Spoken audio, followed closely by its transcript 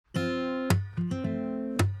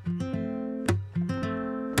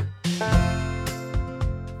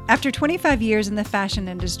After 25 years in the fashion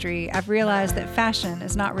industry, I've realized that fashion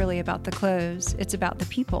is not really about the clothes, it's about the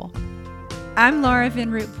people. I'm Laura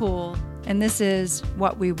Vinroot Poole, and this is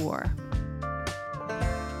What We Wore.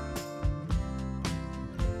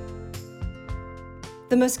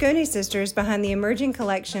 The Moscone sisters behind the emerging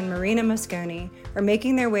collection Marina Moscone are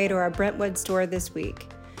making their way to our Brentwood store this week.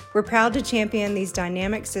 We're proud to champion these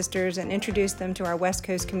dynamic sisters and introduce them to our West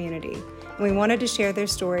Coast community, and we wanted to share their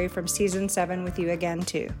story from Season 7 with you again,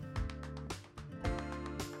 too.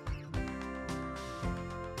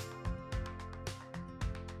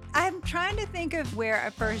 I'm trying to think of where I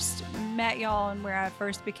first met y'all and where I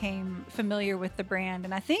first became familiar with the brand,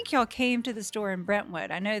 and I think y'all came to the store in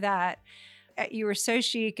Brentwood. I know that. You were so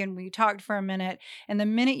chic, and we talked for a minute, and the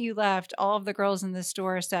minute you left, all of the girls in the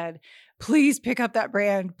store said, please pick up that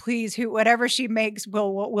brand, please, whatever she makes,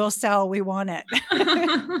 we'll sell, we want it.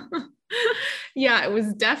 Yeah, it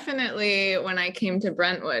was definitely when I came to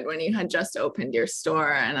Brentwood, when you had just opened your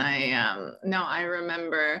store, and I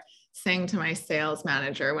remember saying to my sales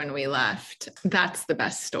manager when we left, that's the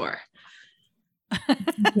best store.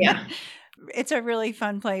 Yeah. It's a really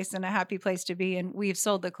fun place and a happy place to be. And we've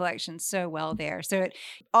sold the collection so well there. So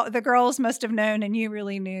the girls must have known, and you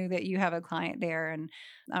really knew that you have a client there, and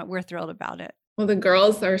we're thrilled about it. Well, the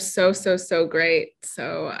girls are so great.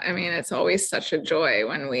 So, I mean, it's always such a joy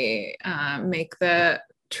when we make the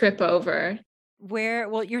trip over.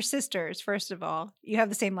 Well, you're sisters, first of all. You have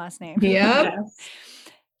the same last name. Yep.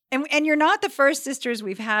 And you're not the first sisters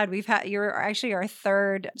we've had. You're actually our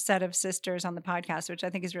third set of sisters on the podcast, which I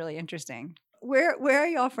think is really interesting. Where are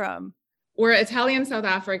y'all from? We're Italian South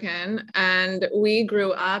African, and we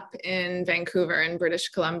grew up in Vancouver in British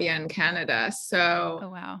Columbia in Canada. So, oh,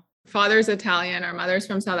 wow. Father's Italian, our mother's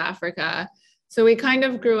from South Africa. So we kind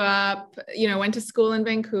of grew up, went to school in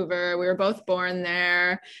Vancouver. We were both born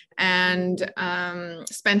there, and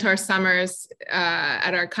spent our summers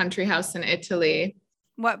at our country house in Italy.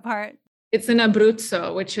 What part? It's in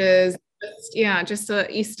Abruzzo, which is just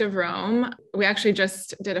east of Rome. We actually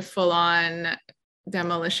just did a full-on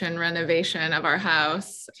demolition renovation of our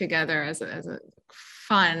house together as a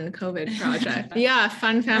fun COVID project. Yeah,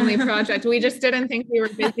 fun family project. We just didn't think we were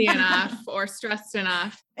busy enough or stressed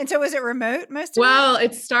enough. And so was it remote most of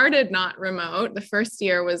it started not remote. The first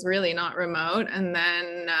year was really not remote. And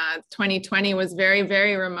then 2020 was very,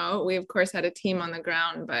 very remote. We, of course, had a team on the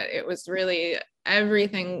ground, but it was really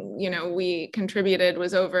everything, we contributed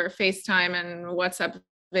was over FaceTime and WhatsApp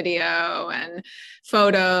video and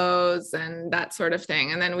photos and that sort of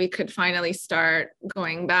thing. And then we could finally start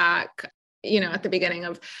going back, at the beginning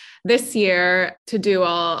of this year to do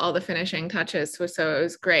all the finishing touches. So it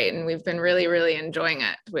was great. And we've been really, really enjoying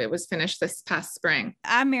it. It was finished this past spring.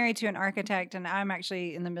 I'm married to an architect, and I'm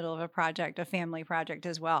actually in the middle of a family project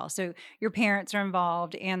as well. So your parents are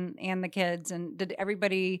involved and the kids. And did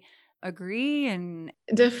everybody agree? And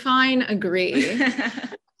define agree.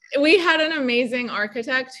 We had an amazing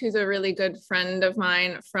architect who's a really good friend of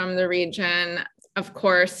mine from the region. Of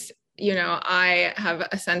course, I have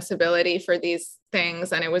a sensibility for these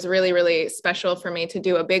things, and it was really, really special for me to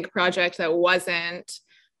do a big project it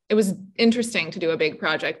was interesting to do a big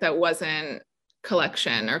project that wasn't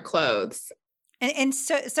collection or clothes. And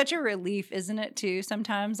so such a relief, isn't it, too?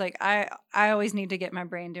 Sometimes, like I always need to get my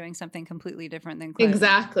brain doing something completely different than clothes.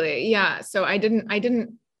 Exactly. Yeah. So I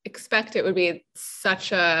didn't expect it would be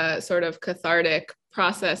such a sort of cathartic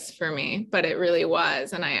process for me, but it really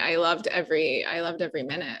was. And I loved every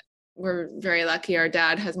minute. We're very lucky. Our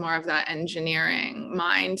dad has more of that engineering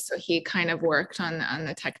mind. So he kind of worked on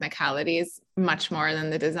the technicalities much more than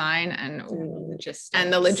the design and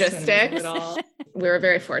the logistics. We were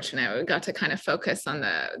very fortunate. We got to kind of focus on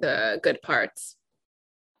the good parts.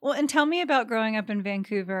 Well, and tell me about growing up in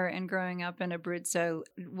Vancouver and growing up in Abruzzo.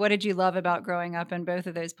 What did you love about growing up in both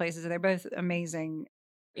of those places? They're both amazing.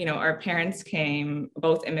 Our parents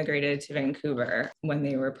both immigrated to Vancouver when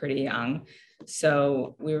they were pretty young.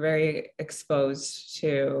 So we were very exposed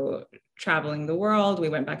to traveling the world. We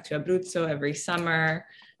went back to Abruzzo every summer.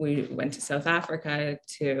 We went to South Africa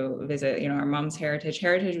to visit, our mom's heritage.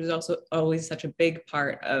 Heritage was also always such a big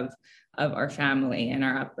part of our family and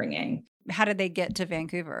our upbringing. How did they get to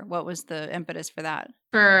Vancouver? What was the impetus for that?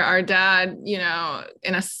 For our dad,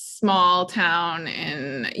 in a small town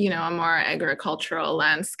in, a more agricultural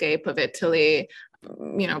landscape of Italy,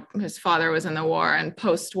 his father was in the war, and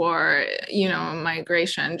post-war,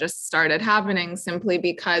 migration just started happening simply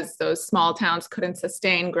because those small towns couldn't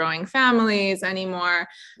sustain growing families anymore.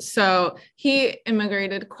 So he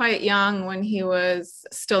immigrated quite young when he was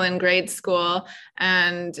still in grade school.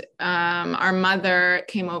 And our mother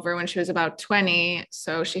came over when she was about 20.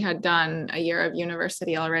 So she had done a year of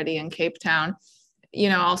university already in Cape Town,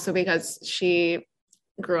 also because she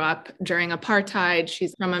grew up during apartheid.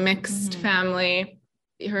 She's from a mixed family.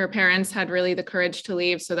 Her parents had really the courage to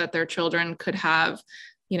leave so that their children could have,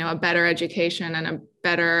 a better education and a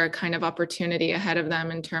better kind of opportunity ahead of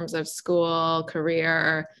them in terms of school,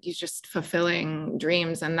 career, just fulfilling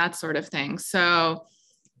dreams and that sort of thing. So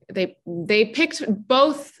they picked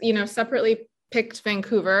both, separately picked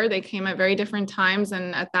Vancouver. They came at very different times,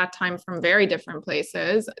 and at that time from very different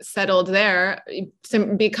places, settled there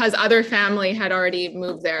because other family had already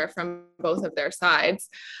moved there from both of their sides.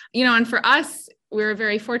 And for us, we were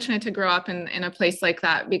very fortunate to grow up in a place like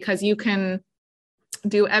that, because you can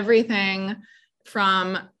do everything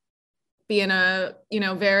from being a,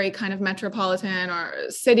 very kind of metropolitan or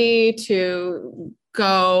city to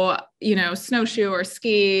go, snowshoe or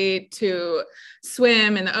ski, to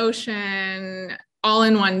swim in the ocean, all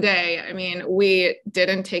in one day. I mean, we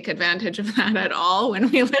didn't take advantage of that at all when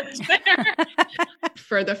we lived there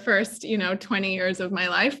for the first, 20 years of my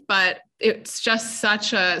life, but it's just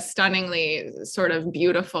such a stunningly sort of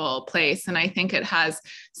beautiful place. And I think it has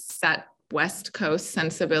set West Coast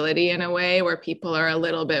sensibility in a way where people are a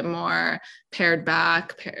little bit more pared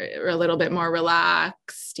back, or a little bit more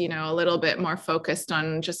relaxed, a little bit more focused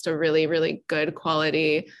on just a really, really good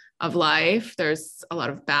quality of life. There's a lot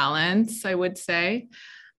of balance, I would say,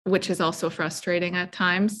 which is also frustrating at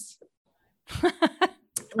times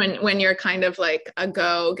when you're kind of like a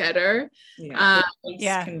go-getter.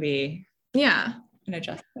 Can be an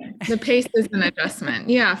adjustment. The pace is an adjustment.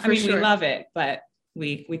 Yeah, for sure. We love it, but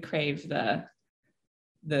we crave the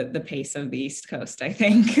pace of the East Coast, I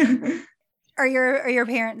think. Are your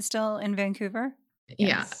parents still in Vancouver?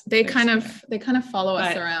 Yes, they kind of follow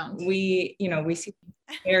us around. We see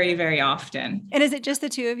very, very often. And is it just the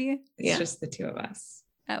two of you? It's just the two of us.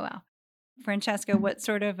 Oh, wow. Francesca, what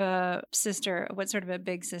sort of a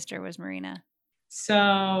big sister was Marina?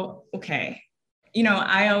 So, okay.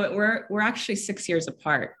 We're actually 6 years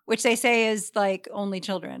apart. Which they say is like only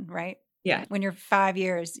children, right? Yeah. When you're 5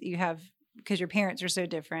 years, you have, because your parents are so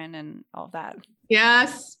different and all that.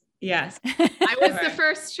 Yes. I was the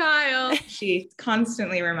first child. She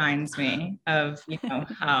constantly reminds me of,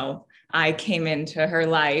 how I came into her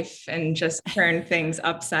life and just turned things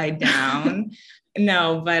upside down.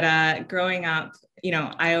 No, but growing up,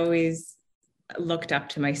 I always looked up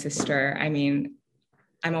to my sister. I mean,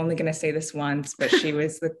 I'm only going to say this once, but she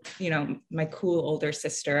was my cool older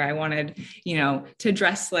sister. I wanted, to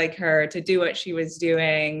dress like her, to do what she was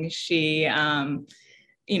doing. She,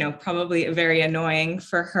 probably very annoying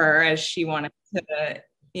for her as she wanted to,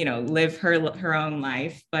 live her own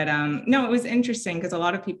life. But no, it was interesting because a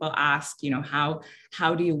lot of people ask,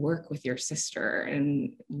 how do you work with your sister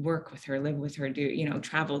and work with her, live with her, do,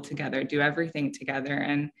 travel together, do everything together.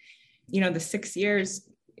 And, the 6 years,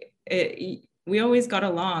 we always got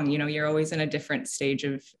along. You're always in a different stage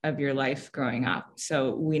of your life growing up.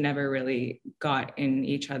 So we never really got in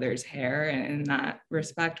each other's hair. And in that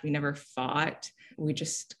respect, we never fought. We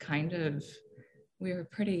just we were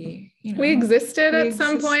pretty, we existed at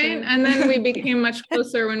some point, and then we became much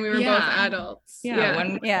closer when we were both adults.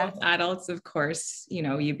 When we were both adults, of course,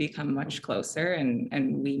 you become much closer,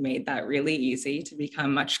 and we made that really easy to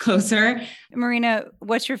become much closer. Marina,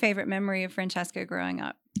 what's your favorite memory of Francesca growing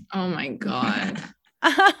up? Oh my God.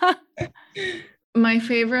 My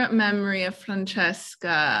favorite memory of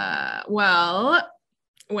Francesca, well,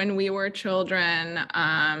 when we were children,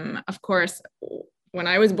 of course, when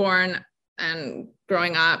I was born and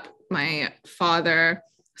growing up, my father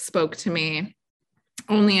spoke to me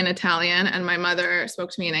only in Italian and my mother spoke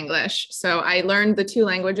to me in English. So I learned the two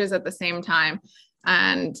languages at the same time.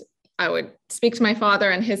 And I would speak to my father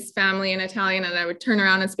and his family in Italian, and I would turn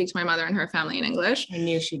around and speak to my mother and her family in English. I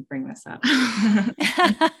knew she'd bring this up.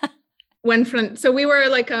 So we were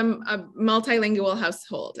like a multilingual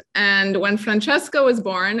household. And when Francesca was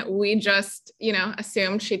born, we just,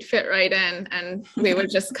 assumed she'd fit right in, and we would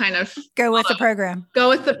just kind of go with the program, go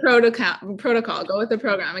with the protocol, go with the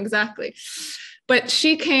program. Exactly. But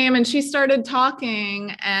she came and she started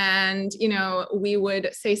talking, and, we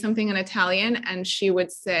would say something in Italian and she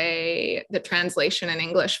would say the translation in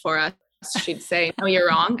English for us. She'd say, "No, you're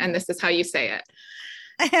wrong, and this is how you say it."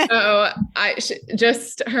 So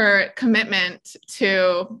just her commitment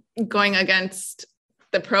to going against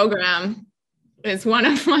the program is one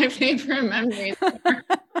of my favorite memories. What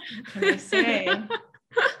can I say?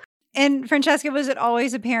 And Francesca, was it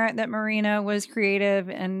always apparent that Marina was creative,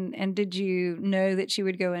 and did you know that she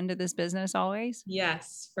would go into this business always?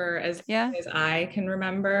 Yes, for as long as I can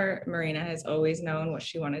remember, Marina has always known what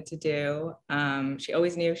she wanted to do. She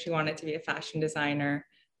always knew she wanted to be a fashion designer,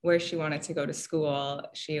 where she wanted to go to school.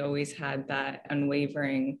 She always had that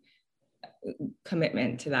unwavering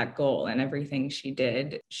commitment to that goal, and everything she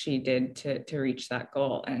did to reach that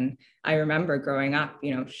goal. And I remember growing up,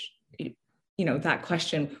 that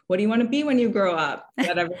question, what do you want to be when you grow up,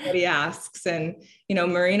 that everybody asks. And,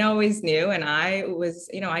 Marina always knew. And I was,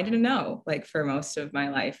 I didn't know, like, for most of my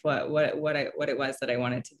life, what it was that I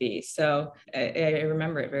wanted to be. So I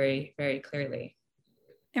remember it very, very clearly.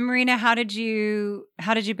 And Marina, how did you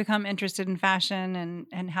become interested in fashion,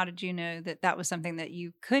 and how did you know that was something that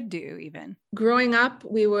you could do even? Growing up,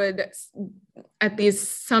 we would, at these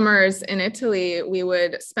summers in Italy, we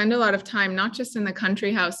would spend a lot of time, not just in the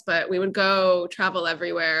country house, but we would go travel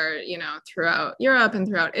everywhere, throughout Europe and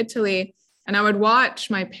throughout Italy. And I would watch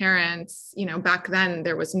my parents, back then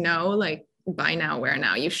there was no like buy now, wear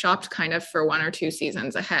now. You shopped kind of for 1 or 2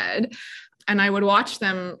 seasons ahead. And I would watch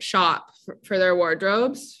them shop for their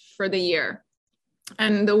wardrobes for the year.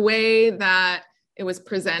 And the way that it was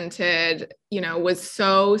presented, was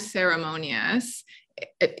so ceremonious.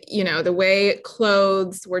 The way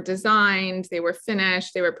clothes were designed, they were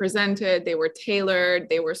finished, they were presented, they were tailored,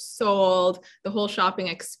 they were sold, the whole shopping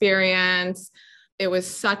experience. It was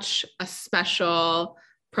such a special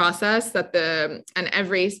process that and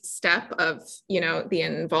every step of, the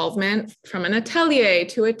involvement, from an atelier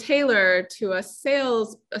to a tailor to a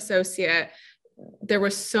sales associate, there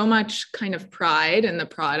was so much kind of pride in the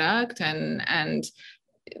product and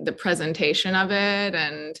the presentation of it.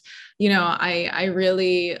 And, I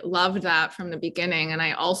really loved that from the beginning. And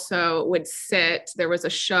I also would there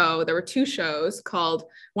were 2 shows called,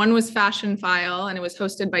 one was Fashion File, and it was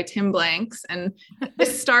hosted by Tim Blanks. And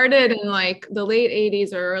this started in like the late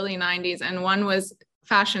 80s or early 90s. And one was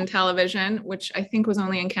Fashion Television, which I think was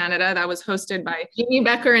only in Canada. That was hosted by Jeannie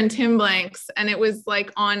Becker and Tim Blanks. And it was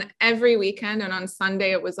like on every weekend, and on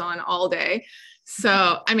Sunday it was on all day.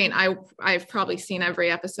 So, I mean, I've probably seen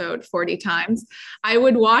every episode 40 times. I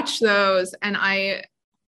would watch those, and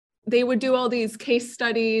they would do all these case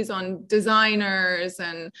studies on designers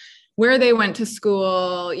and where they went to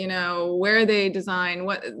school, where they design,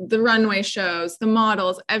 what the runway shows, the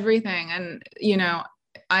models, everything. And,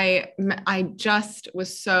 I just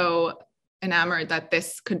was so enamored that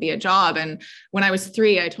this could be a job. And when I was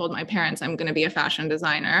 3, I told my parents I'm going to be a fashion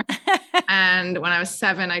designer. And when I was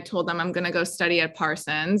 7, I told them I'm going to go study at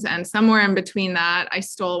Parsons. And somewhere in between that, I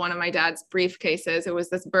stole one of my dad's briefcases. It was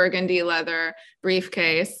this burgundy leather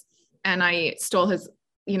briefcase. And I stole his,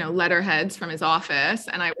 letterheads from his office,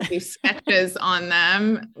 and I would do sketches on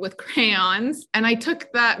them with crayons. And I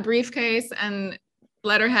took that briefcase and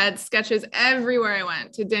letterhead sketches everywhere I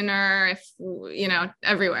went, to dinner,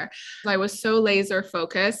 everywhere. I was so laser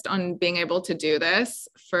focused on being able to do this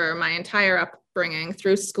for my entire upbringing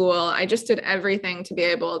through school. I just did everything to be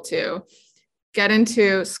able to get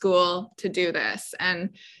into school to do this.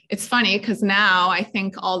 And it's funny because now I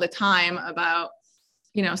think all the time about,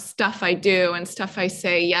 stuff I do and stuff I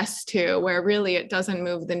say yes to, where really it doesn't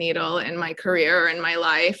move the needle in my career or in my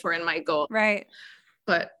life or in my goal. Right.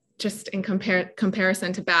 But just in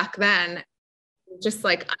comparison to back then, just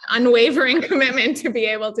like unwavering commitment to be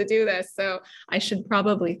able to do this. So I should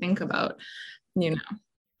probably think about,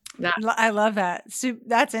 that. I love that. So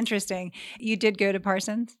that's interesting. You did go to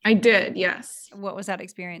Parsons? I did, yes. What was that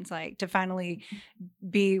experience like, to finally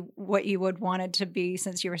be what you would wanted to be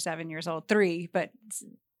since you were 7 years old, 3, but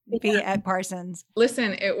be at Parsons?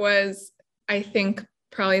 Listen, it was, I think,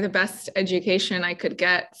 probably the best education I could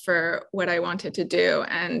get for what I wanted to do.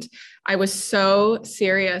 And I was so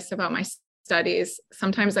serious about my studies.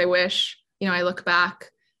 Sometimes I wish, I look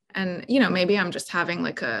back and, maybe I'm just having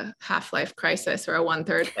like a half-life crisis or a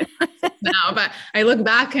 1/3 now, but I look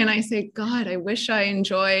back and I say, God, I wish I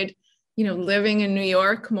enjoyed, living in New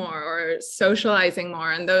York more, or socializing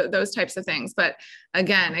more, and those types of things. But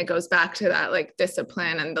again, it goes back to that like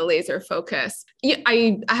discipline and the laser focus.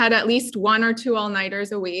 I had at least 1 or 2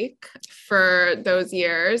 all-nighters a week for those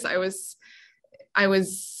years. I was,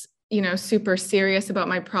 super serious about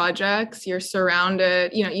my projects. You're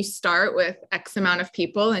surrounded, you start with X amount of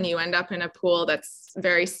people and you end up in a pool that's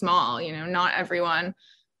very small. Not everyone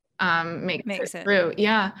makes it through.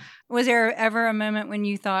 Yeah. Was there ever a moment when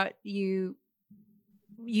you thought you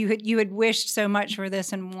had wished so much for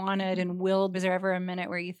this and wanted and willed? Was there ever a minute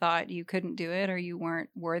where you thought you couldn't do it, or you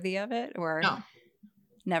weren't worthy of it, or no?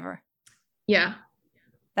 Never? Yeah.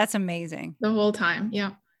 That's amazing. The whole time.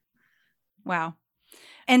 Yeah. Wow.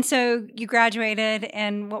 And so you graduated,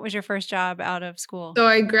 and what was your first job out of school? So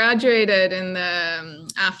I graduated in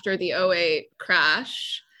the after the '08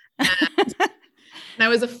 crash. And I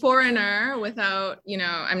was a foreigner without,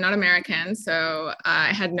 I'm not American. So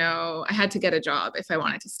I had to get a job if I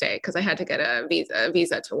wanted to stay, because I had to get a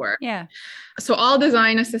visa to work. Yeah. So all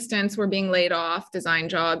design assistants were being laid off, design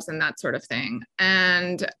jobs and that sort of thing.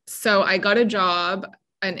 And so I got a job,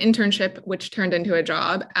 an internship, which turned into a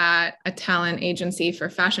job at a talent agency for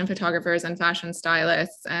fashion photographers and fashion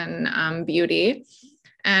stylists and beauty.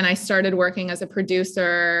 And I started working as a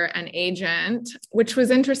producer and agent, which was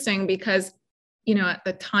interesting because, at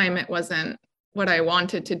the time it wasn't what I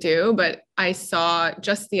wanted to do, but I saw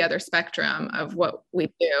just the other spectrum of what we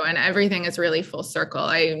do, and everything is really full circle.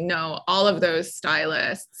 I know all of those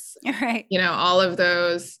stylists, right. All of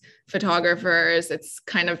those photographers. It's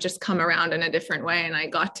kind of just come around in a different way. And I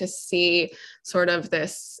got to see sort of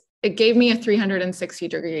this, it gave me a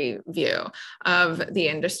 360-degree view of the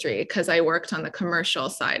industry, because I worked on the commercial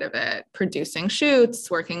side of it, producing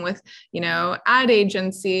shoots, working with, ad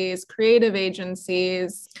agencies, creative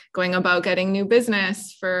agencies, going about getting new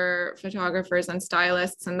business for photographers and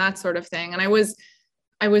stylists and that sort of thing. And I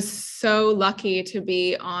was so lucky to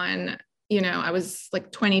be on, I was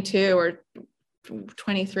like 22 or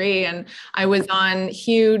 23, and I was on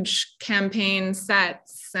huge campaign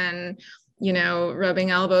sets and rubbing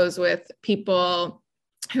elbows with people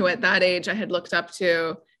who at that age I had looked up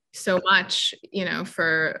to so much,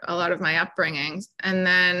 for a lot of my upbringings. And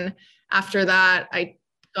then after that, I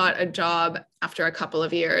got a job after a couple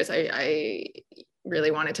of years. I really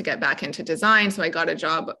wanted to get back into design. So I got a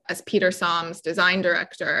job as Peter Som's design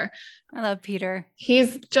director. I love Peter.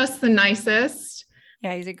 He's just the nicest.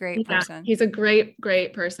 Yeah, he's a great person. He's a great,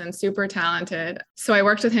 great person, super talented. So I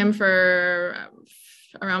worked with him for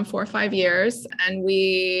around 4 or 5 years, and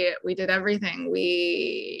we did everything.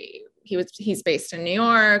 He's based in New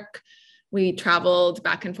York. We traveled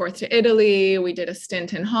back and forth to Italy. We did a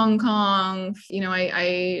stint in Hong Kong.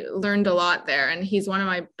 I learned a lot there, and he's one of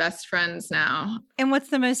my best friends now. And what's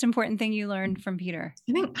the most important thing you learned from Peter?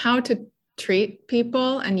 I think how to treat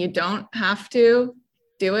people, and you don't have to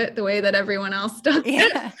do it the way that everyone else does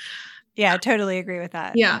it. Yeah, I totally agree with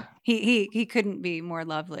that. Yeah. He couldn't be more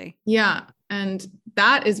lovely. Yeah. And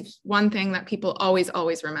that is one thing that people always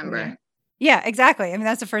remember. Yeah, exactly. I mean,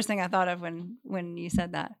 that's the first thing I thought of when you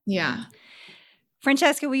said that. Yeah.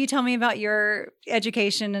 Francesca, will you tell me about your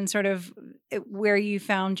education and sort of where you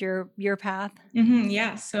found your path? Mm-hmm,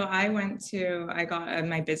 yeah. So I got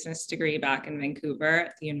my business degree back in Vancouver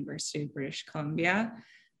at the University of British Columbia.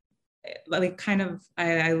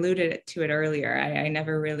 I alluded to it earlier. I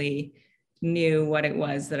never really knew what it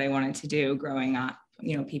was that I wanted to do growing up.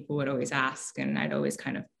 People would always ask, and I'd always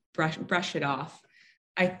kind of brush it off.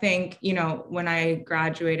 I think, when I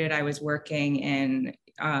graduated, I was working in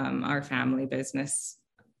our family business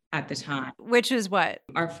at the time. Which is what?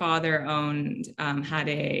 Our father had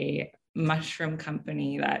a mushroom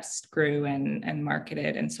company that grew and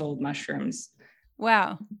marketed and sold mushrooms.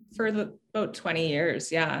 Wow. For about 20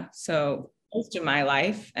 years. Yeah. So most of my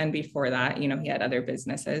life. And before that, he had other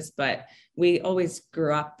businesses, but we always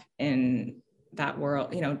grew up in that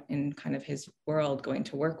world, in kind of his world, going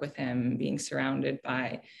to work with him, being surrounded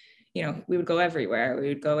by, we would go everywhere. We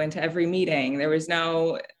would go into every meeting. There was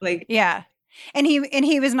no yeah. And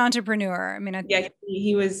he was an entrepreneur. I mean,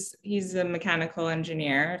 he's a mechanical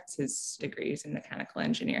engineer. It's his degrees in mechanical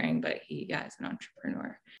engineering, but he is an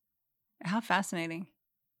entrepreneur. How fascinating.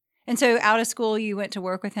 And so out of school, you went to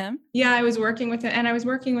work with him? Yeah, I was working with him, and I was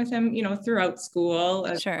working with him, throughout school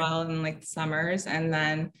as Sure. well, in the summers. And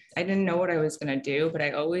then I didn't know what I was going to do, but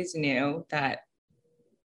I always knew that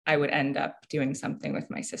I would end up doing something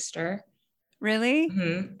with my sister. Really?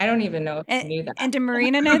 Mm-hmm. I don't even know if I knew that. And did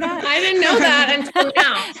Marina know that? I didn't know that until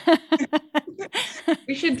now.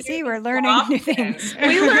 We should see, we're learning new things.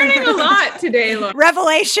 We're learning a lot today, Laura.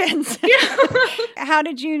 Revelations. Yeah. How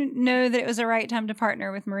did you know that it was the right time to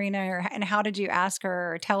partner with Marina, and how did you ask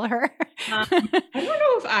her or tell her? I don't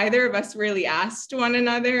know if either of us really asked one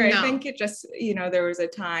another. No. I think it just, there was a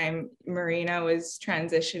time Marina was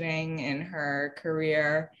transitioning in her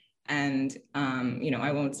career. And,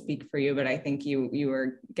 I won't speak for you, but I think you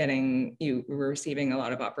were receiving a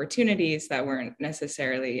lot of opportunities that weren't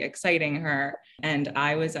necessarily exciting her. And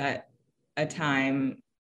I was at a time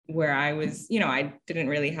where I was, I didn't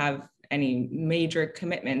really have any major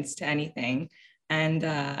commitments to anything. And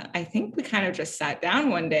I think we kind of just sat down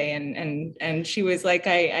one day and she was like,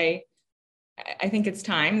 I think it's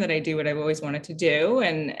time that I do what I've always wanted to do.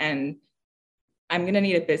 And I'm going to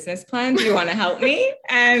need a business plan. Do you want to help me?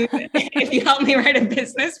 And if you help me write a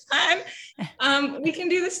business plan, we can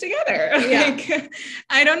do this together. Yeah. Like,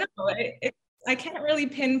 I don't know. I can't really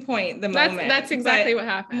pinpoint the moment. That's exactly what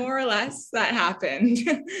happened. More or less that happened.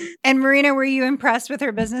 And Marina, were you impressed with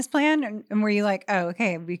her business plan? And were you like, oh,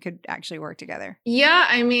 okay, we could actually work together? Yeah.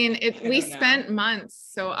 I mean, we spent months.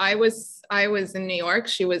 So I was in New York,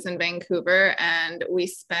 she was in Vancouver, and we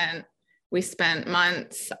spent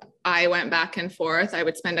months. I went back and forth. I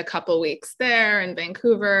would spend a couple weeks there in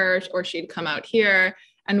Vancouver, or she'd come out here.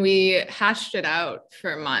 And we hashed it out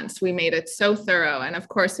for months. We made it so thorough. And of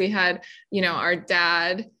course we had, our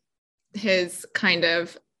dad, his kind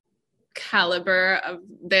of caliber of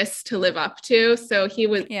this to live up to. So he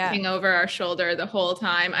was looking over our shoulder the whole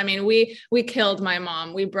time. I mean, we killed my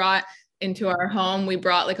mom. We brought into our home, we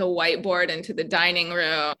brought like a whiteboard into the dining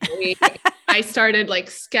room. I started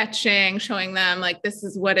like sketching, showing them like, this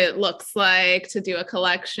is what it looks like to do a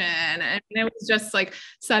collection. And it was just like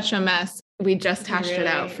such a mess. We just hashed it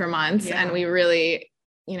out for months, and we really,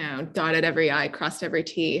 dotted every I, crossed every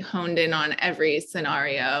T, honed in on every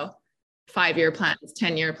scenario, 5-year plans,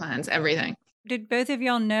 10-year plans, everything. Did both of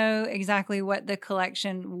y'all know exactly what the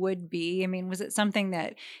collection would be? I mean, was it something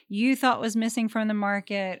that you thought was missing from the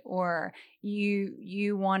market, or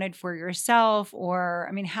you wanted for yourself? Or,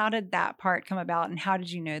 I mean, how did that part come about, and how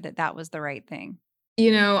did you know that that was the right thing?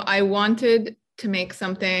 I wanted to make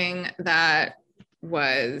something that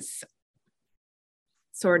was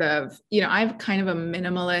sort of, I have kind of a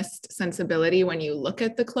minimalist sensibility when you look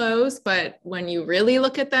at the clothes, but when you really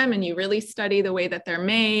look at them and you really study the way that they're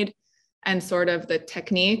made and sort of the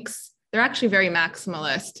techniques, they're actually very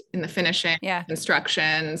maximalist in the finishing,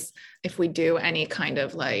 instructions. If we do any kind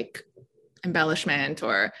of like embellishment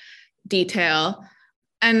or detail.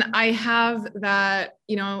 And I have that,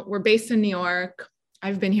 we're based in New York.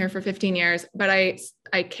 I've been here for 15 years, but I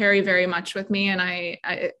carry very much with me. And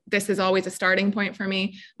I this is always a starting point for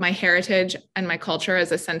me, my heritage and my culture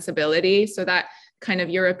as a sensibility. So that kind of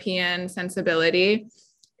European sensibility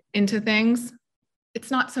into things. It's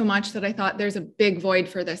not so much that I thought there's a big void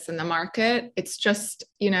for this in the market. It's just,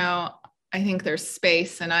 I think there's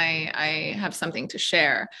space, and I have something to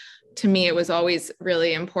share. To me, it was always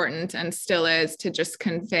really important, and still is, to just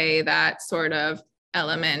convey that sort of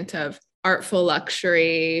element of artful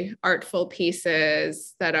luxury, artful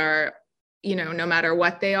pieces that are, no matter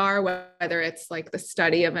what they are, whether it's like the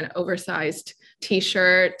study of an oversized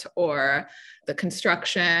t-shirt or the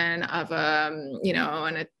construction of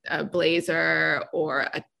a blazer or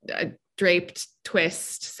a draped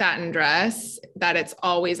twist satin dress, that it's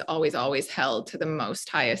always, always, always held to the most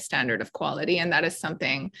highest standard of quality. And that is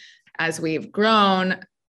something, as we've grown,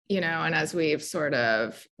 and as we've sort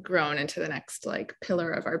of grown into the next like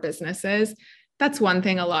pillar of our businesses, that's one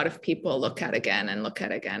thing a lot of people look at again and look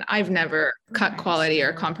at again. I've never cut quality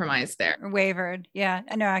or compromised there. Or wavered. Yeah,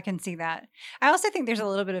 I know, I can see that. I also think there's a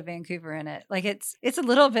little bit of Vancouver in it. Like it's a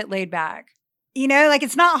little bit laid back. Like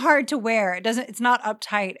it's not hard to wear. It's not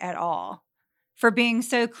uptight at all for being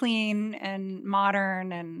so clean and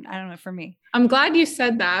modern. And I don't know, for me. I'm glad you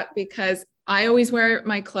said that, because I always wear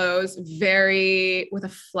my clothes with a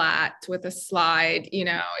flat, with a slide,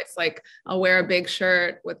 it's like I'll wear a big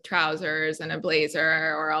shirt with trousers and a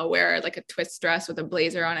blazer, or I'll wear like a twist dress with a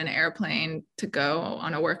blazer on an airplane to go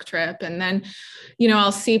on a work trip. And then,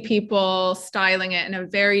 I'll see people styling it in a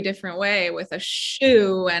very different way, with a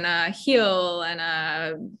shoe and a heel and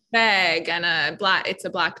a bag and it's a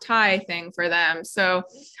black tie thing for them. So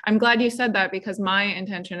I'm glad you said that, because my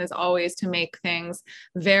intention is always to make things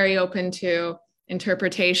very open to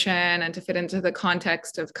interpretation and to fit into the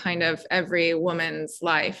context of kind of every woman's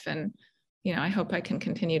life. And, I hope I can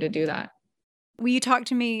continue to do that. Will you talk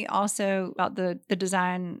to me also about the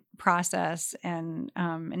design process and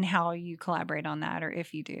how you collaborate on that, or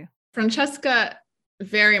if you do? Francesca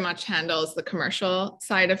very much handles the commercial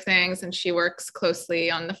side of things, and she works closely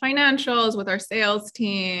on the financials with our sales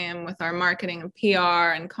team, with our marketing and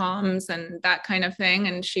PR and comms and that kind of thing.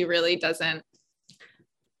 And she really doesn't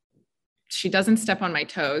step on my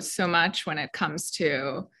toes so much when it comes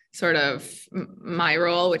to sort of my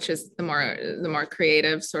role, which is the more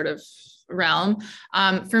creative sort of realm.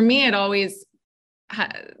 For me, it always,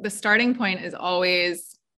 the starting point is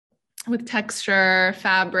always with texture,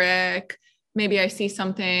 fabric. Maybe I see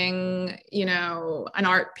something, an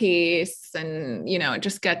art piece, and, it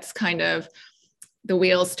just gets kind of the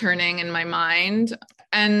wheels turning in my mind.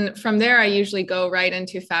 And from there, I usually go right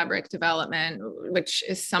into fabric development, which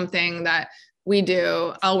is something that we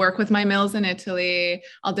do. I'll work with my mills in Italy.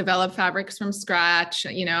 I'll develop fabrics from scratch.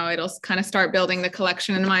 It'll kind of start building the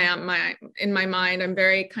collection in my mind. I'm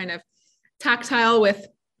very kind of tactile with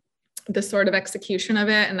the sort of execution of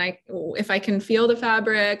it. And if I can feel the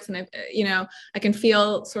fabrics and I can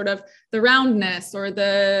feel sort of the roundness or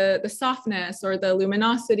the softness or the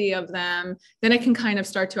luminosity of them, then I can kind of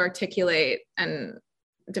start to articulate and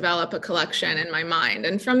develop a collection in my mind.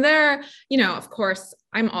 And from there, of course,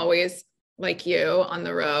 I'm always like you on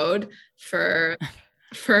the road for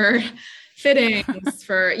fittings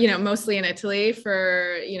for, mostly in Italy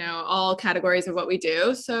for, all categories of what we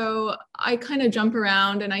do. So I kind of jump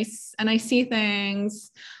around and I see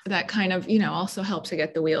things that kind of, also help to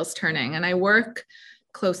get the wheels turning. And I work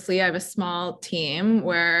closely. I have a small team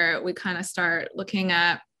where we kind of start looking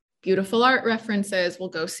at beautiful art references. We'll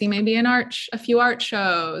go see maybe a few art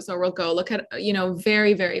shows, or we'll go look at,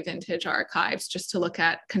 very, very vintage archives just to look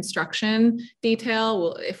at construction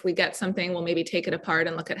detail. If we get something, we'll maybe take it apart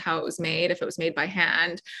and look at how it was made, if it was made by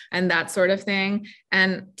hand and that sort of thing.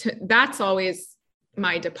 And that's always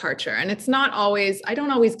my departure. And it's not always, I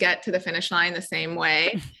don't always get to the finish line the same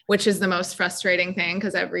way, which is the most frustrating thing,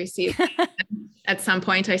 because every season at some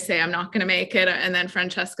point I say, I'm not going to make it. And then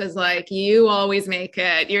Francesca's like, you always make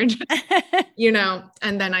it. You're just,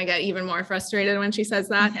 and then I get even more frustrated when she says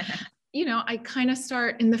that. I kind of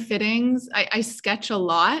start in the fittings. I sketch a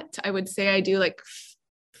lot. I would say I do like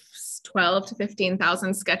 12 to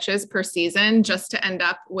 15,000 sketches per season just to end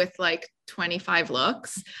up with like 25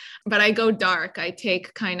 looks. But I go dark. I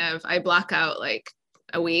block out like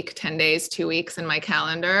a week, 10 days, 2 weeks in my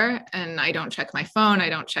calendar, and I don't check my phone. I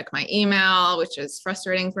don't check my email, which is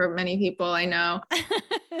frustrating for many people, I know.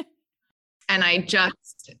 And I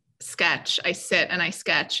just sketch. I sit and I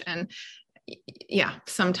sketch. And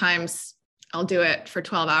sometimes I'll do it for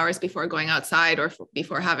 12 hours before going outside or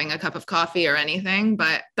before having a cup of coffee or anything,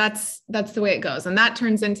 but that's the way it goes. And that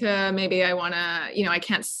turns into maybe I want to, I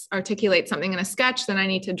can't articulate something in a sketch, then I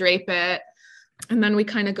need to drape it. And then we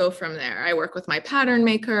kind of go from there. I work with my pattern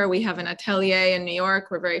maker. We have an atelier in New York.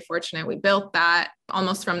 We're very fortunate. We built that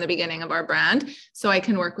almost from the beginning of our brand. So I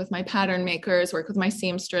can work with my pattern makers, work with my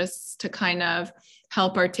seamstress to kind of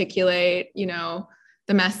help articulate,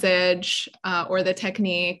 the message or the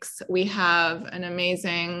techniques. We have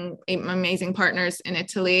amazing partners in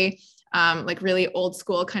Italy, like really old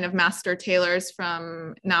school kind of master tailors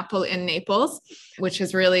from Naples, which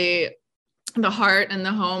is really the heart and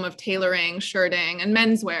the home of tailoring, shirting, and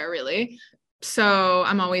menswear, really. So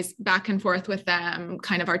I'm always back and forth with them,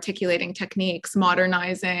 kind of articulating techniques,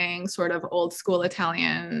 modernizing sort of old school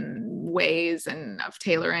Italian ways and of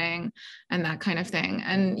tailoring and that kind of thing.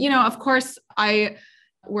 And, of course, I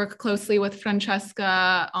work closely with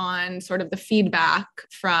Francesca on sort of the feedback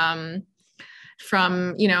from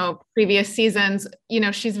previous seasons.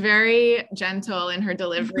 She's very gentle in her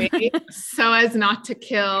delivery so as not to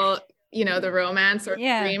kill the romance or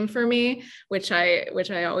dream for me, which I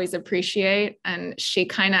always appreciate. And she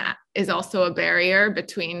kind of is also a barrier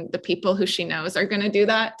between the people who she knows are going to do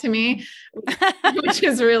that to me, which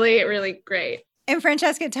is really, really great. And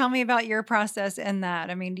Francesca, tell me about your process in that.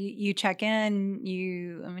 I mean, you check in,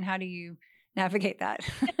 how do you navigate that?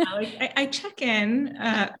 I check in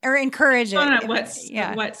or encourage it. At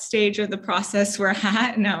what stage of the process we're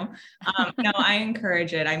at. No, I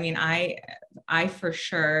encourage it. I mean, I for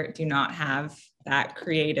sure do not have that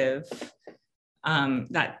creative,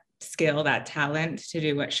 that skill, that talent to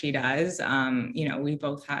do what she does. We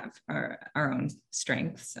both have our own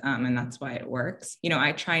strengths, and that's why it works.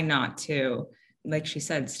 I try not to, like she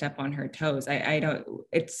said, step on her toes. I don't,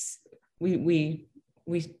 we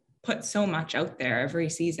put so much out there every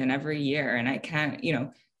season, every year. And I can't,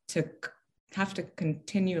 to have to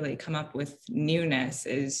continually come up with newness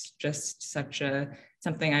is just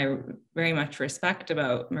something I very much respect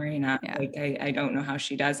about Marina. Yeah. Like, I don't know how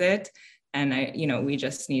she does it. And we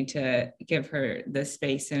just need to give her the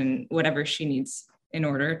space and whatever she needs in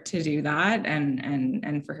order to do that,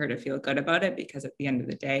 and for her to feel good about it, because at the end of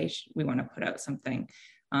the day, we want to put out something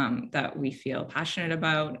that we feel passionate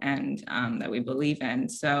about and that we believe in.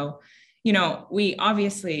 So,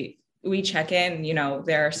 we check in,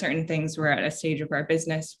 there are certain things, we're at a stage of our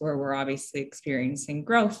business where we're obviously experiencing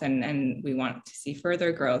growth and we want to see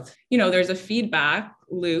further growth. There's a feedback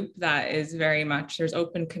loop that is very much, there's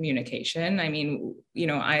open communication. I mean,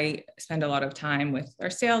 I spend a lot of time with our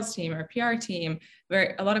sales team, our PR team,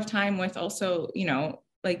 a lot of time with also,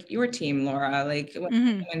 like your team, Laura, like when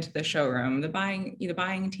we go into the showroom, the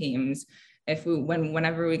buying teams,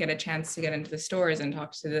 whenever we get a chance to get into the stores and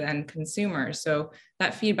talk to the end consumer. So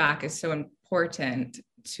that feedback is so important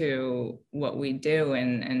to what we do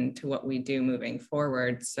and to what we do moving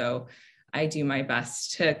forward. So I do my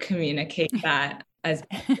best to communicate that as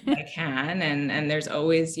best as I can. And there's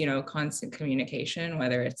always, constant communication,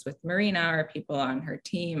 whether it's with Marina or people on her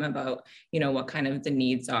team about, what kind of the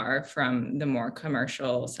needs are from the more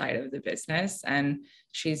commercial side of the business. And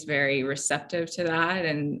she's very receptive to that.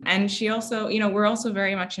 And she also, we're also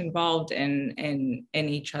very much involved in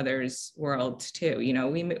each other's worlds too.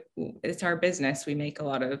 It's our business. We make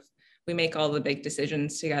all the big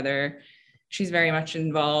decisions together. She's very much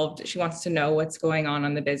involved. She wants to know what's going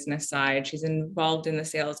on the business side. She's involved in the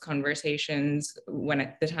sales conversations when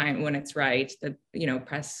it's right, the,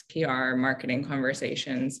 press, PR, marketing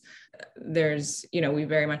conversations. There's, we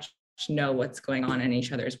very much know what's going on in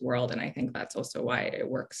each other's world. And I think that's also why it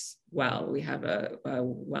works well. We have a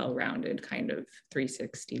well-rounded kind of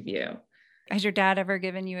 360 view. Has your dad ever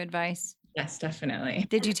given you advice? Yes, definitely.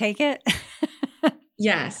 Did you take it?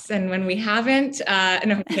 Yes. And when we haven't, no,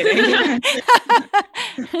 I'm kidding.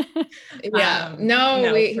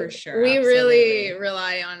 No, we for sure. We Absolutely. really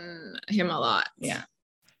rely on him a lot. Yeah.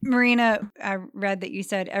 Marina, I read that you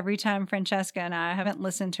said every time Francesca and I haven't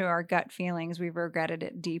listened to our gut feelings, we've regretted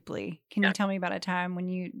it deeply. Can you tell me about a time when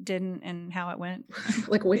you didn't and how it went?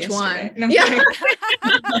 Like which Yesterday. one? No,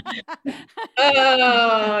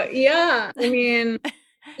 Yeah. I mean,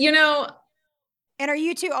 And are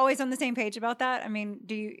you two always on the same page about that? I mean,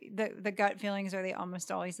 do you the gut feelings, are they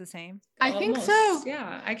almost always the same? I think so.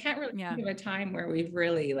 Yeah. I can't really think of a time where we've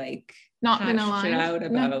really not been aligned out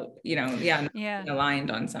about,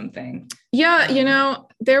 aligned on something. Yeah.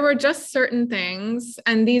 There were just certain things,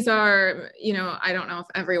 and these are, I don't know if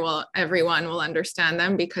everyone will understand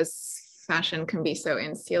them because fashion can be so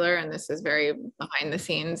insular, and this is very behind the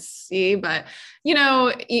scenes, but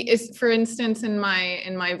for instance, in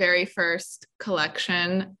my very first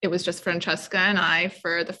collection, it was just Francesca and I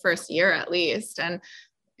for the first year at least. And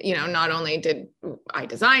not only did I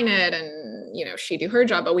design it and she do her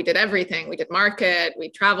job, but we did everything. We did market, we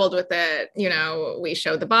traveled with it, we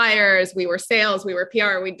showed the buyers, we were sales, we were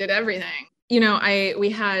PR, we did everything. We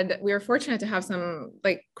were fortunate to have some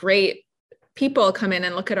great people come in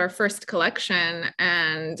and look at our first collection.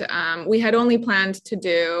 And we had only planned to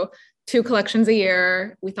do 2 collections a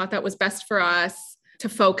year. We thought that was best for us to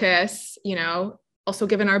focus, also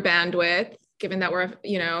given our bandwidth, given that we're,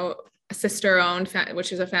 a sister-owned,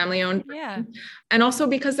 which is a family-owned. Yeah. And also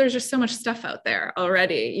because there's just so much stuff out there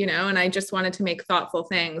already, and I just wanted to make thoughtful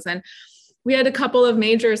things. And we had a couple of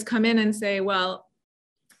majors come in and say, well,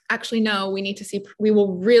 actually, no, we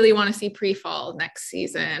will really want to see pre-fall next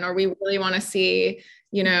season, or we really want to see,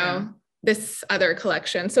 this other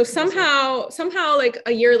collection. So somehow like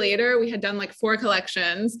a year later, we had done 4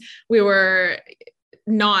 collections. We were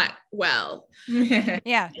not well.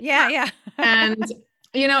 Yeah. And,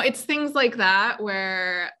 it's things like that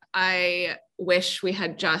where I wish we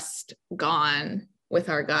had just gone with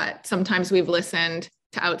our gut. Sometimes we've listened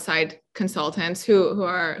to outside consultants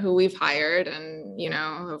who we've hired and,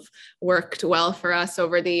 have worked well for us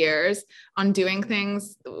over the years on doing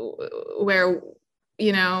things where,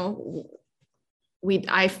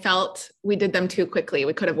 I felt we did them too quickly.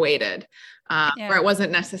 We could have waited, or it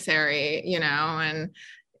wasn't necessary, and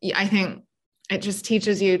I think it just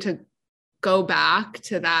teaches you to go back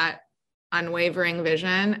to that unwavering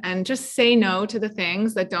vision and just say no to the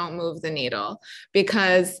things that don't move the needle,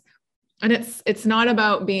 because it's not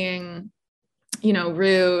about being,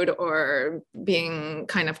 rude or being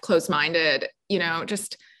kind of closed-minded,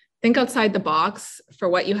 just think outside the box for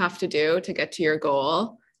what you have to do to get to your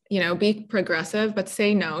goal, be progressive, but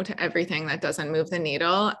say no to everything that doesn't move the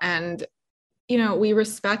needle. And, we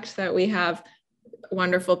respect that we have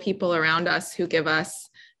wonderful people around us who give us,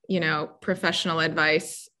 professional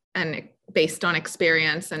advice and based on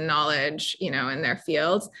experience and knowledge, in their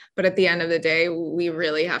fields. But at the end of the day, we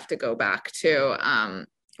really have to go back to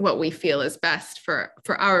what we feel is best for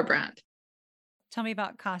our brand. Tell me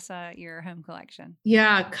about Casa, your home collection.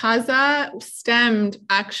 Yeah, Casa stemmed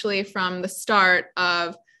actually from the start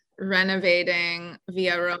of renovating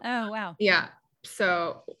Via Roma. Oh, wow. Yeah.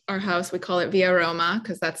 So our house, we call it Via Roma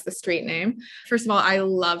because that's the street name. First of all, I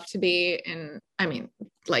love to be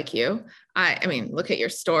like you. I mean, look at your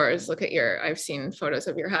stores, I've seen photos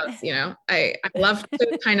of your house, I love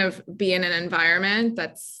to kind of be in an environment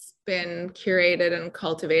that's been curated and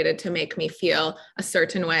cultivated to make me feel a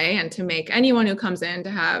certain way and to make anyone who comes in to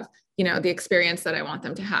have, the experience that I want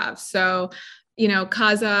them to have. So,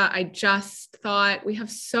 Casa, I just thought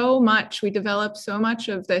we developed so much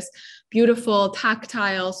of this beautiful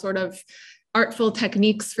tactile sort of artful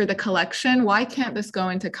techniques for the collection. Why can't this go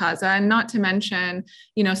into Casa? And not to mention,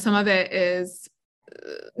 some of it is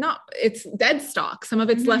it's dead stock. Some of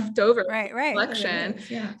it's left over right. collection.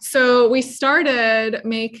 Yeah. So we started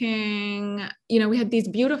making, we had these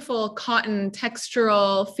beautiful cotton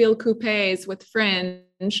textural field coupes with fringe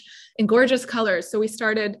in gorgeous colors. So we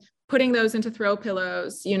started putting those into throw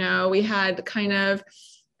pillows. We had kind of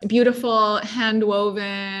beautiful hand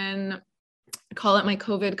woven, I call it my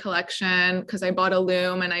COVID collection, because I bought a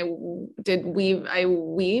loom and I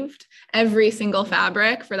weaved every single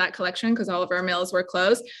fabric for that collection because all of our mills were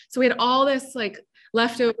closed. So we had all this like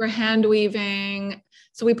leftover hand weaving.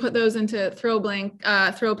 So we put those into throw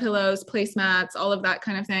pillows, placemats, all of that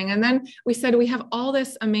kind of thing. And then we said, we have all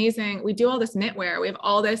this amazing, we do all this knitwear. We have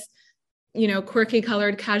all this, quirky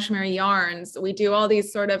colored cashmere yarns. We do all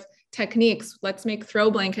these sort of techniques. Let's make throw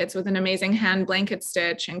blankets with an amazing hand blanket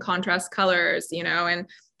stitch and contrast colors, and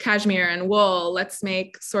cashmere and wool. Let's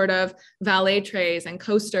make sort of valet trays and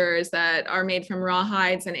coasters that are made from raw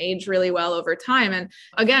hides and age really well over time. And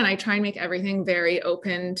again, I try and make everything very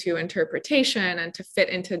open to interpretation and to fit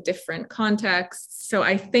into different contexts. So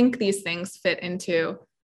I think these things fit into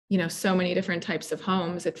so many different types of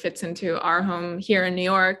homes. It fits into our home here in New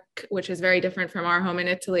York, which is very different from our home in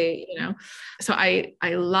Italy, So I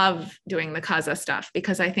love doing the casa stuff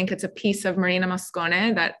because I think it's a piece of Marina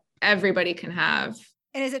Moscone that everybody can have.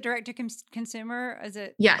 And is it direct to consumer? Is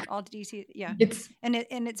it all to DC? Yeah. It's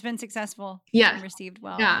been successful. Yeah. And received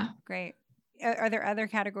well. Yeah. Great. Are there other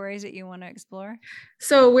categories that you want to explore?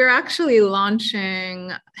 So we're actually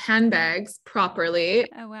launching handbags properly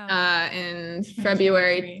in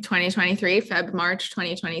February 2023, March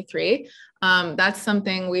 2023. That's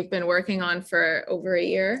something we've been working on for over a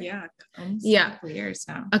year. Yeah. A couple of years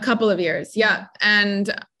now. A couple of years. Yeah.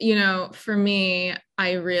 And, for me,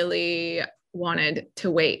 I really wanted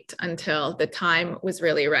to wait until the time was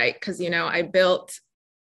really right. Because, I built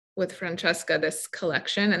with Francesca this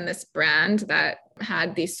collection and this brand that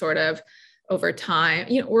had these sort of over time,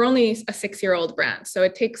 we're only a 6-year-old brand. So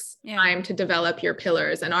it takes time to develop your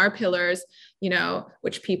pillars, and our pillars,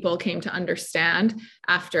 which people came to understand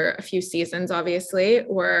after a few seasons, obviously,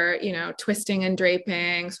 were, twisting and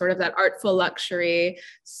draping, sort of that artful luxury,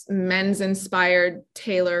 men's inspired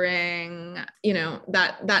tailoring,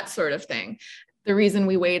 that sort of thing. The reason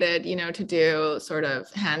we waited, to do sort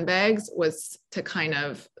of handbags was to kind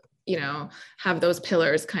of, have those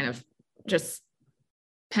pillars kind of just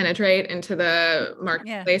penetrate into the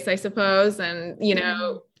marketplace, I suppose. And,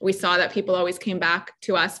 we saw that people always came back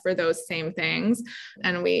to us for those same things.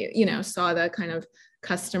 And we, saw the kind of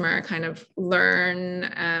customer kind of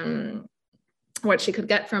learn what she could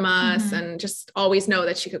get from us and just always know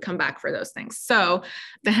that she could come back for those things. So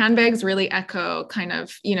the handbags really echo kind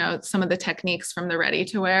of, some of the techniques from the ready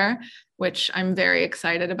to wear, which I'm very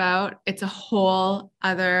excited about. It's a whole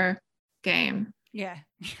other game. Yeah,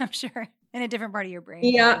 I'm sure. In a different part of your brain.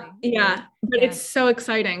 Yeah. But it's so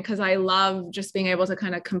exciting because I love just being able to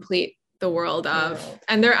kind of complete the world of,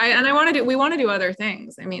 we want to do other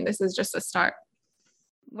things. I mean, this is just a start.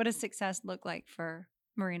 What does success look like for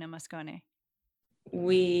Marina Moscone?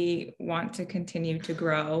 We want to continue to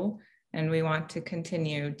grow, and we want to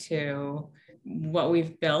continue to what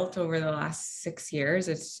we've built over the last 6 years.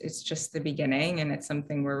 It's just the beginning, and it's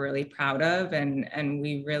something we're really proud of. And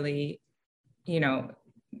we really,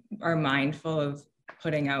 are mindful of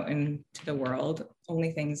putting out into the world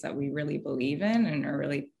only things that we really believe in and are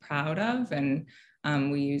really proud of. And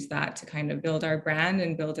we use that to kind of build our brand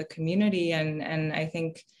and build a community. And I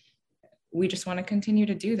think we just want to continue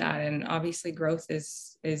to do that. And obviously growth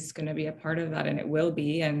is going to be a part of that, and it will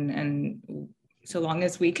be. And so long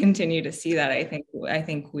as we continue to see that, I think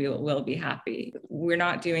we'll be happy. We're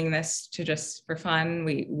not doing this for fun.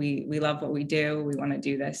 We love what we do. We want to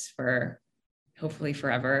do this for hopefully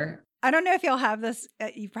forever. I don't know if you'll have this.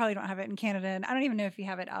 You probably don't have it in Canada, and I don't even know if you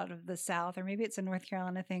have it out of the South, or maybe it's a North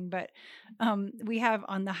Carolina thing. But we have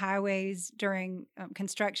on the highways during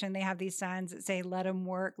construction, they have these signs that say "Let them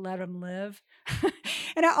work, let them live."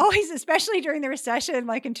 And I always, especially during the recession,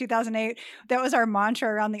 like in 2008, that was our mantra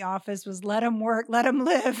around the office: was "Let them work, let them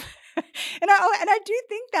live." And I do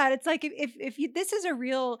think that it's like if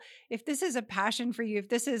this is a passion for you, if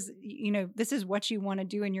this is this is what you want to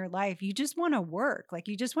do in your life, you just want to work, like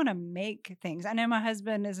you just want to make things. I know my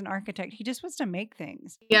husband is an architect; he just wants to make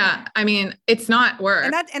things. Yeah, I mean, it's not work,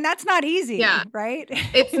 and that's not easy. Yeah, right.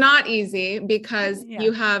 It's not easy because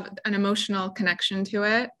you have an emotional connection to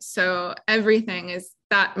it, so everything is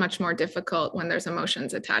that much more difficult when there's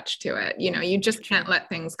emotions attached to it. You just can't let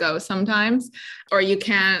things go sometimes, or you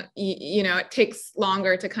can't, it takes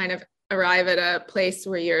longer to kind of arrive at a place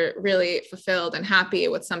where you're really fulfilled and happy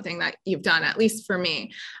with something that you've done, at least for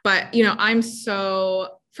me. But,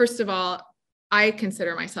 first of all, I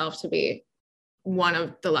consider myself to be one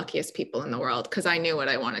of the luckiest people in the world because I knew what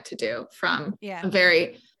I wanted to do from a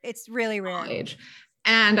very it's really rare age.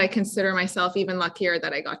 And I consider myself even luckier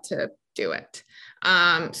that I got to do it.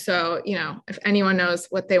 So, you know, if anyone knows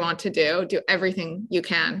what they want to do everything you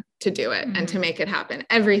can to do it and to make it happen,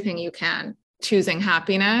 everything you can. Choosing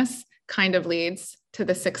happiness kind of leads to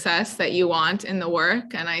the success that you want in the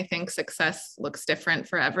work. And I think success looks different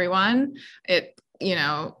for everyone. It, you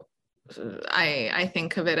know, I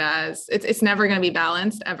think of it as it's never going to be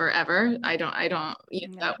balanced ever. I don't I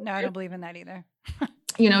don't believe in that either.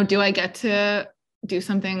 You know, do I get to do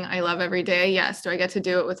something I love every day? Yes. Do I get to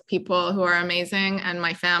do it with people who are amazing and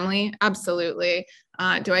my family? Absolutely.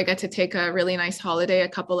 Do I get to take a really nice holiday a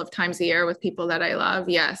couple of times a year with people that I love?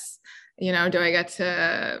 Yes. You know, do I get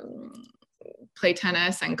to play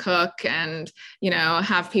tennis and cook and, you know,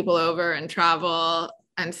 have people over and travel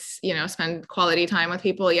and, you know, spend quality time with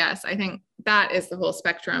people? Yes. I think that is the whole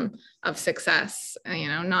spectrum of success, you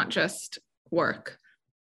know, not just work.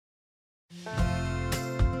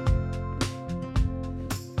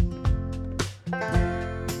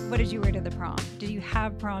 What did you wear to the prom? Did you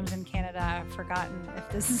have proms in Canada? I've forgotten if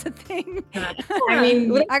this is a thing. I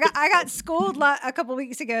mean, I got schooled a couple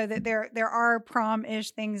weeks ago that there are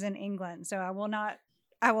prom-ish things in England. So I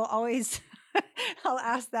will always, I'll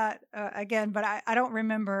ask that again, but I don't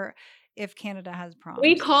remember if Canada has prom.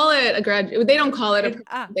 We call it a grad. They don't call it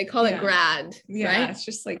they call it grad. Yeah, right? it's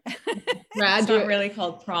just like grad. It's not really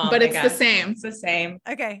called prom, but it's the same. It's the same.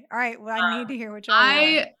 Okay, all right. Well, I need to hear what y'all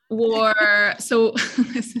I wore. So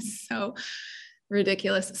this is so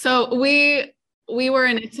ridiculous. So we were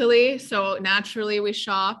in Italy, so naturally we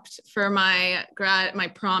shopped for my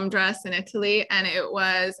prom dress in Italy, and it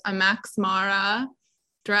was a Max Mara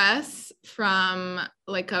dress from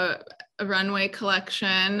like a runway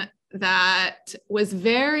collection that was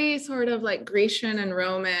very sort of like Grecian and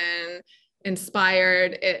Roman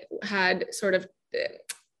inspired. It had sort of,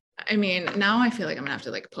 I mean, now I feel like I'm gonna have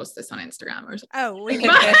to like post this on Instagram or something. Oh, we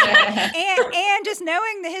and just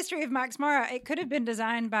knowing the history of Max Mara, it could have been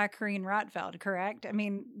designed by Corinne Rothfeld, correct? I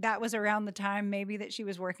mean, that was around the time maybe that she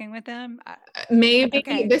was working with them. Maybe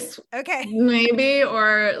okay. Maybe,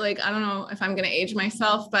 or like, I don't know if I'm gonna age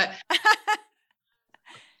myself, but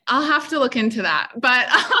I'll have to look into that. But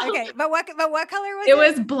okay, but what color was it? It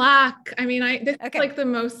was black. I mean, this is like the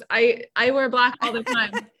most. I wear black all the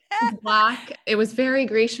time. Black. It was very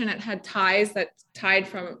Grecian. It had ties that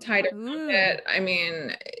tied around it. I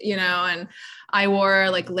mean, you know, and I wore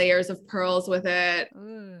like layers of pearls with it.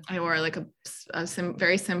 I wore like a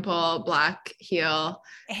very simple black heel.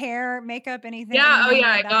 Hair, makeup, anything? Yeah. Oh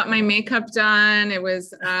yeah. I got my makeup done. It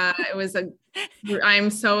was I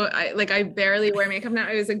barely wear makeup now.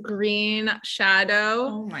 It was a green shadow.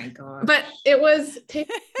 Oh my God. But it was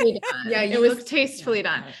tastefully done. Yeah. It was tastefully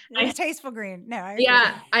done. It was tasteful green. No.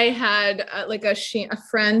 I had like a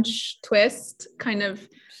French twist kind of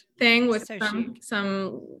thing with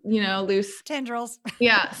some, you know, loose tendrils.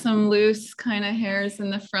 Yeah. Some loose kind of hairs in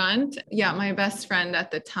the front. Yeah. My best friend at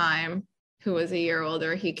the time, who was a year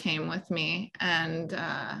older, he came with me, and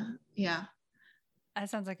yeah. That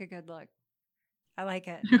sounds like a good look. I like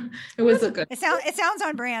it. It was a good. It sounds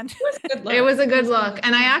on brand. It was a good look.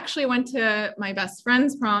 And I actually went to my best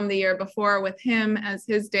friend's prom the year before with him as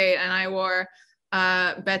his date, and I wore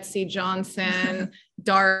Betsy Johnson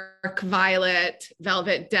dark violet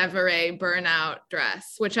velvet Devereux burnout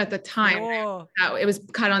dress, which at the time it was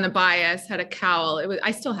cut on the bias, had a cowl. I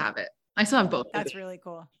still have it. I still have both. That's really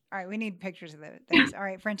cool. All right, we need pictures of those. All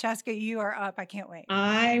right, Francesca, you are up. I can't wait.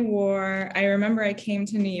 I remember I came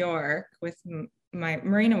to New York with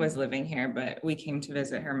Marina was living here, but we came to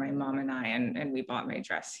visit her, my mom and I, and we bought my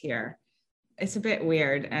dress here. It's a bit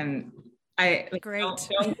weird, and don't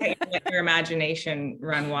let your imagination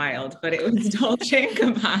run wild, but it was Dolce &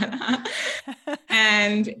 Gabbana,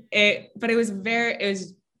 and it was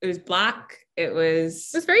black. It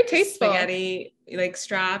was very tasteful. Spaghetti like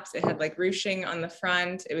straps. It had like ruching on the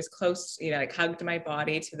front. It was close, you know, like hugged my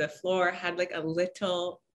body to the floor. Had like a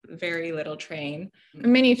very little train. A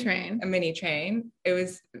mini train. It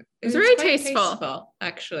was very tasteful,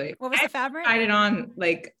 actually. What was the fabric? I tried it on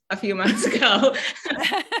like a few months ago.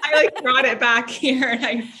 I like brought it back here,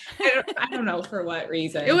 and I don't know for what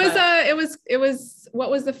reason. It was what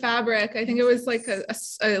was the fabric? I think it was like a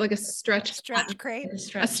stretch crepe. A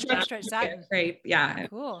stretch satin crepe. Yeah.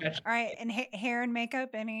 Cool. All right. And hair and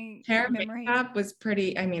makeup, any hair memory? Makeup was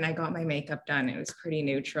pretty, I mean, I got my makeup done. It was pretty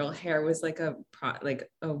neutral. Hair was like a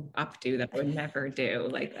updo that I would never do.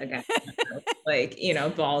 Like again, like, you know,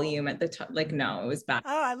 volume at the top. Like, no, it was bad.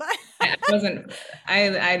 Oh,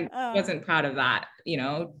 I wasn't proud of that, you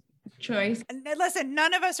know, choice. And listen,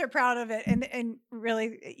 none of us are proud of it. And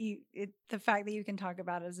really, the fact that you can talk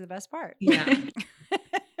about it is the best part. Yeah.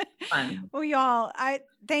 Fun. Well, y'all, I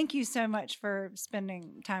thank you so much for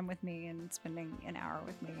spending time with me and spending an hour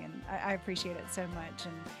with me. And I appreciate it so much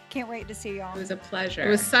and can't wait to see y'all. It was a pleasure. It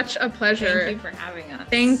was such a pleasure. Thank you for having us.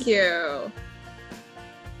 Thank you.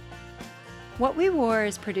 What We Wore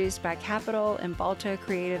is produced by Capital and Balto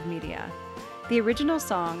Creative Media. The original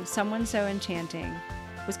song, Someone So Enchanting,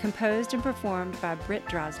 was composed and performed by Britt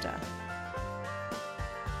Drozda.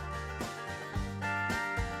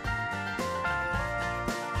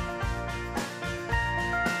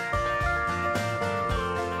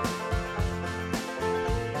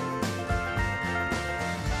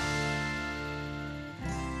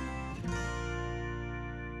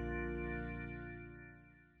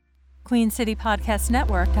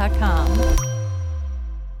 QueenCityPodcastNetwork.com